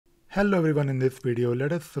Hello everyone, in this video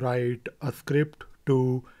let us write a script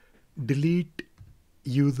to delete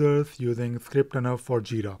users using ScriptRunner for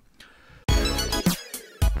Jira.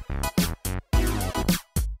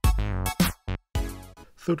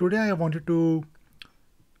 So today I wanted to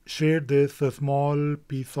share this small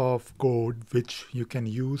piece of code which you can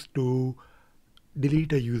use to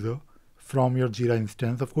delete a user from your Jira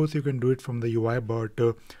instance. Of course you can do it from the UI, but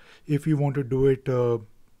if you want to do it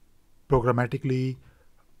programmatically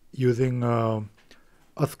using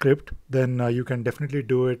a script, then you can definitely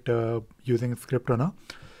do it using ScriptRunner.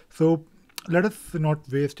 So let us not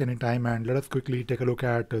waste any time and let us quickly take a look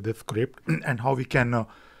at this script and how we can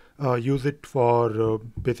use it for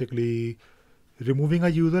basically removing a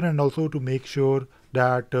user, and also to make sure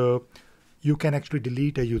that you can actually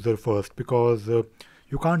delete a user first, because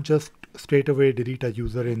you can't just straight away delete a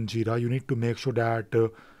user in Jira. You need to make sure that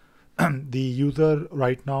the user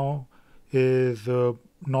right now is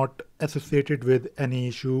not associated with any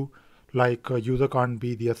issue, like a user can't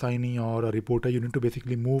be the assignee or a reporter. You need to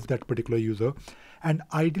basically move that particular user, and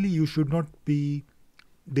ideally you should not be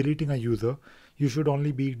deleting a user. You should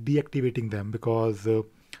only be deactivating them, because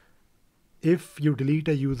if you delete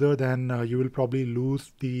a user, then you will probably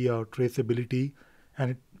lose the traceability,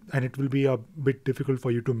 and it will be a bit difficult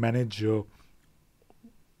for you to manage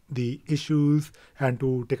the issues and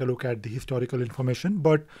to take a look at the historical information.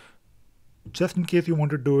 But just in case you want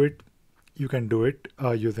to do it, you can do it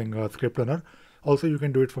using ScriptRunner. Also, you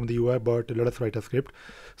can do it from the UI, but let us write a script.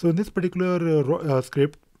 So in this particular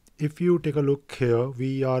script, if you take a look here,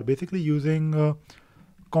 we are basically using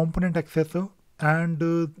component accessor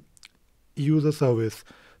and user service.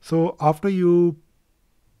 So after you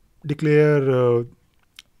declare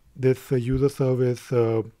this user service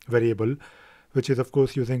variable, which is of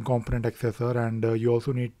course using component accessor, and you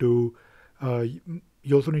also need to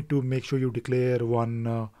make sure you declare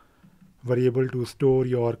one variable to store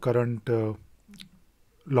your current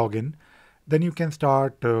login. Then you can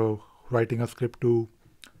start writing a script to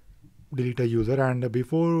delete a user. And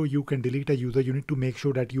before you can delete a user, you need to make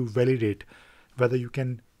sure that you validate whether you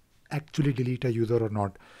can actually delete a user or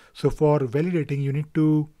not. So for validating, you need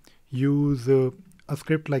to use a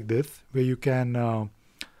script like this, where you can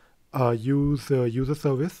use user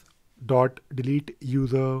service dot delete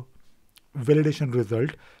user validation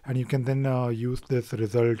result, and you can then use this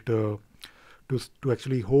result to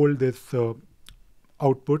actually hold this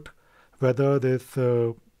output, whether this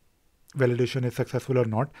validation is successful or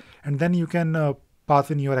not. And then you can pass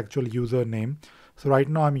in your actual user name. So right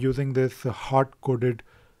now I'm using this hard-coded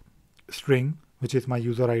string, which is my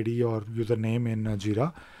user ID or username in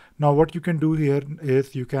Jira. Now what you can do here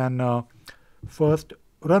is you can first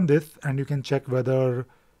run this, and you can check whether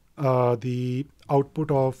the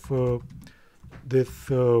output of this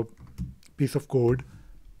piece of code,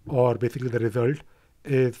 or basically the result,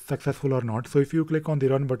 is successful or not. So if you click on the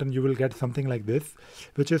run button, you will get something like this,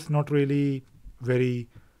 which is not really very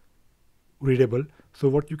readable. So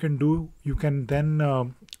what you can do, you can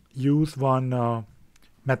then use one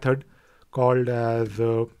method called as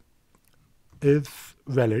is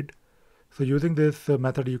valid. So using this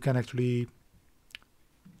method, you can actually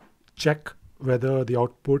check whether the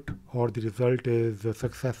output or the result is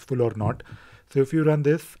successful or not. So if you run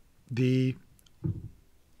this, the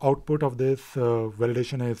output of this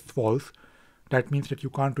validation is false. That means that you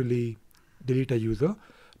can't really delete a user.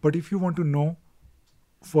 But if you want to know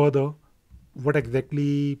further what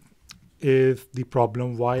exactly is the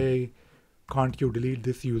problem, why can't you delete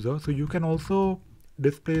this user, so you can also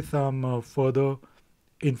display some further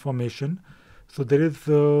information. So there is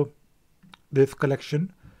this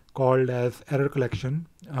collection called as error collection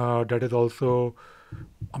that is also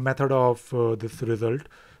a method of this result.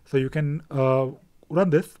 So you can run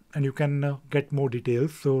this and you can get more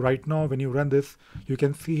details. So right now when you run this, you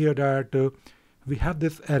can see here that we have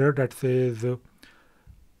this error that says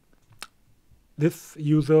this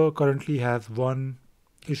user currently has one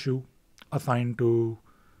issue assigned to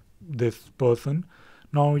this person.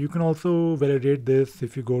 Now you can also validate this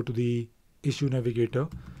if you go to the issue navigator.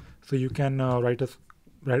 So you can write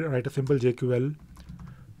a simple JQL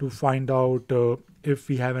to find out if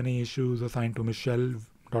we have any issues assigned to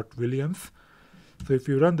Michelle.Williams. So if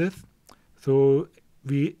you run this, so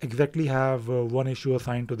we exactly have one issue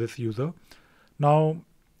assigned to this user. Now,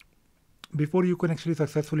 before you can actually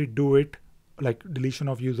successfully do it, like deletion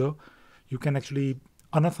of user, you can actually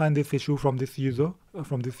unassign this issue from this user,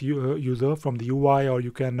 from the UI, or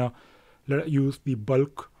you can use the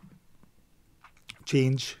bulk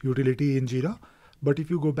change utility in Jira. But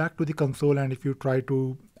if you go back to the console and if you try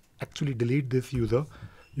to actually delete this user,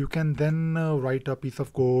 you can then write a piece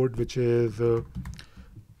of code which is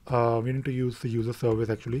we need to use the user service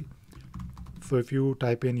actually. So if you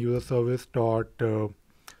type in user service dot,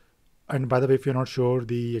 and by the way, if you're not sure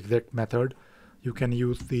the exact method, you can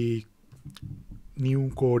use the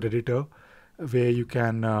new code editor where you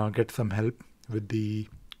can get some help with the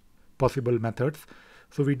possible methods.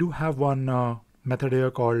 So we do have one method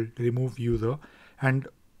here called removeUser, and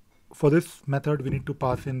for this method we need to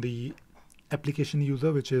pass in the application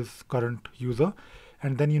user, which is current user,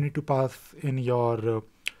 and then you need to pass in your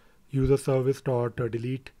user service dot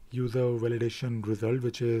delete user validation result,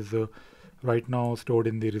 which is right now stored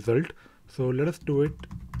in the result. So let us do it.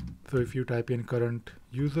 So if you type in current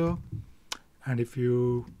user, and if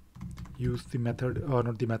you use the method, or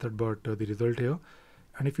not the method, but the result here,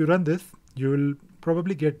 and if you run this, you will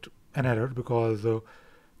probably get an error because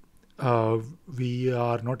we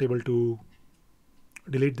are not able to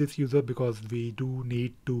delete this user, because we do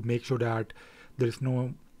need to make sure that there is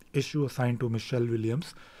no issue assigned to Michelle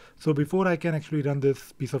Williams. So before I can actually run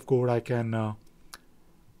this piece of code, I can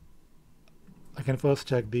first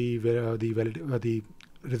check the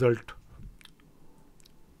result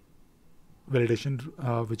validation,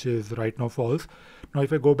 which is right now false. Now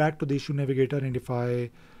if I go back to the issue navigator, and if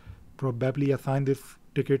I probably assign this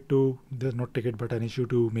ticket to, there's not ticket but an issue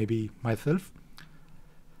to maybe myself,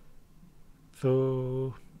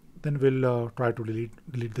 so then we'll try to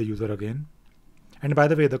delete the user again. And by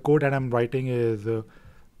the way, the code that I'm writing is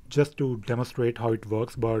just to demonstrate how it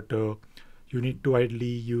works, but you need to ideally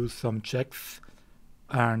use some checks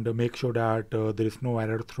and make sure that there is no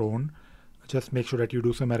error thrown. Just make sure that you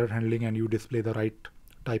do some error handling and you display the right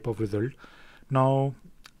type of result. Now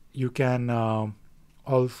you can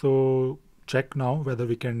also check now whether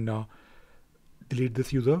we can delete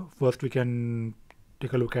this user. First we can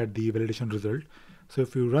take a look at the validation result. So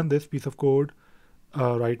if you run this piece of code,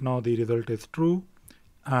 right now the result is true,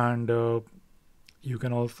 and you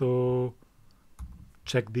can also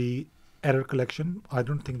check the error collection. I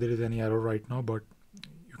don't think there is any error right now, but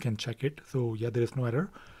you can check it. So yeah, there is no error.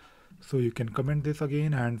 So you can comment this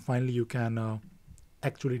again, and finally you can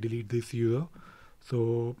actually delete this user.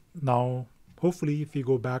 So now hopefully if we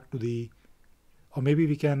go back to the, or maybe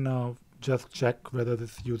we can just check whether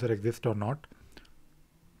this user exists or not.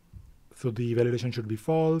 So the validation should be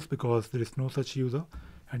false because there is no such user.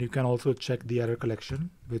 And you can also check the error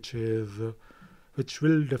collection, which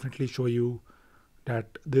will definitely show you that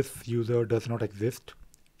this user does not exist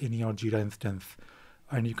in your Jira instance.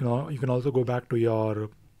 And you can also go back to your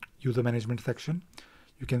user management section.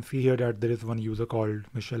 You can see here that there is one user called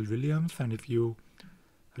Michelle Williams, and if you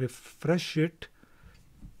refresh it,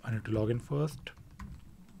 I need to log in first.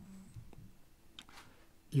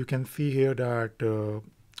 You can see here that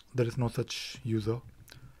there is no such user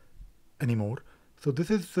anymore. So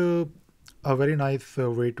this is a very nice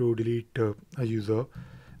way to delete a user.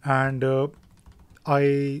 And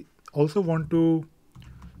I also want to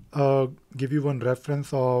give you one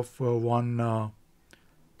reference of one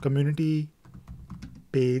community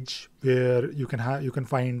page where you can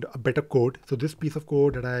find a better code. So this piece of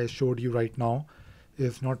code that I showed you right now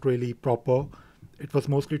is not really proper. It was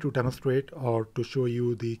mostly to demonstrate or to show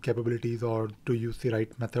you the capabilities or to use the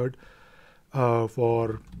right method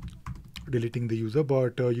for deleting the user,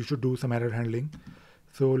 but you should do some error handling.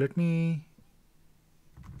 So let me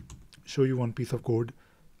show you one piece of code.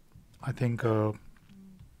 I think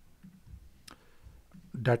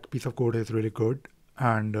that piece of code is really good.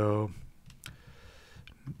 And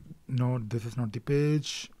no, this is not the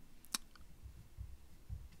page.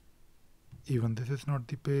 Even this is not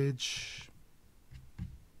the page.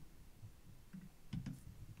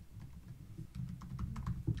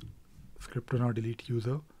 ScriptRunner delete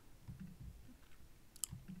user.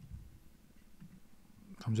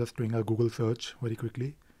 I'm just doing a Google search very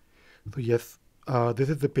quickly. So yes, this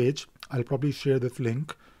is the page. I'll probably share this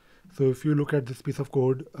link. So if you look at this piece of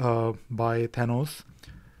code by Thanos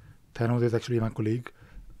is actually my colleague.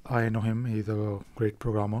 I know him. He's a great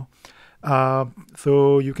programmer.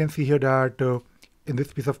 So you can see here that in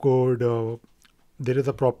this piece of code, there is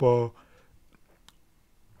a proper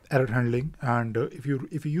error handling. And if you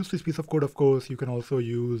use this piece of code, of course, you can also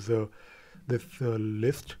use this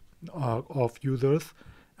list of users,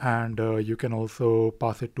 and you can also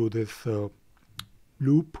pass it to this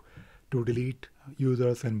loop to delete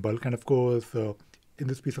users in bulk. And of course, in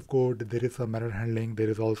this piece of code, there is some error handling. There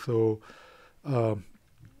is also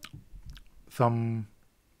some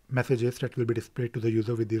messages that will be displayed to the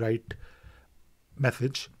user with the right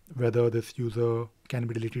message, whether this user can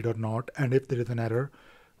be deleted or not, and if there is an error,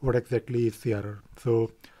 what exactly is the error.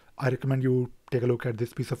 So I recommend you take a look at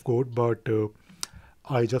this piece of code, but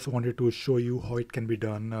I just wanted to show you how it can be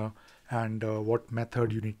done, and what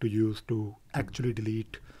method you need to use to actually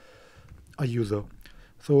delete a user.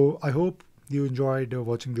 So I hope you enjoyed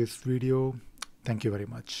watching this video. Thank you very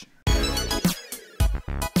much.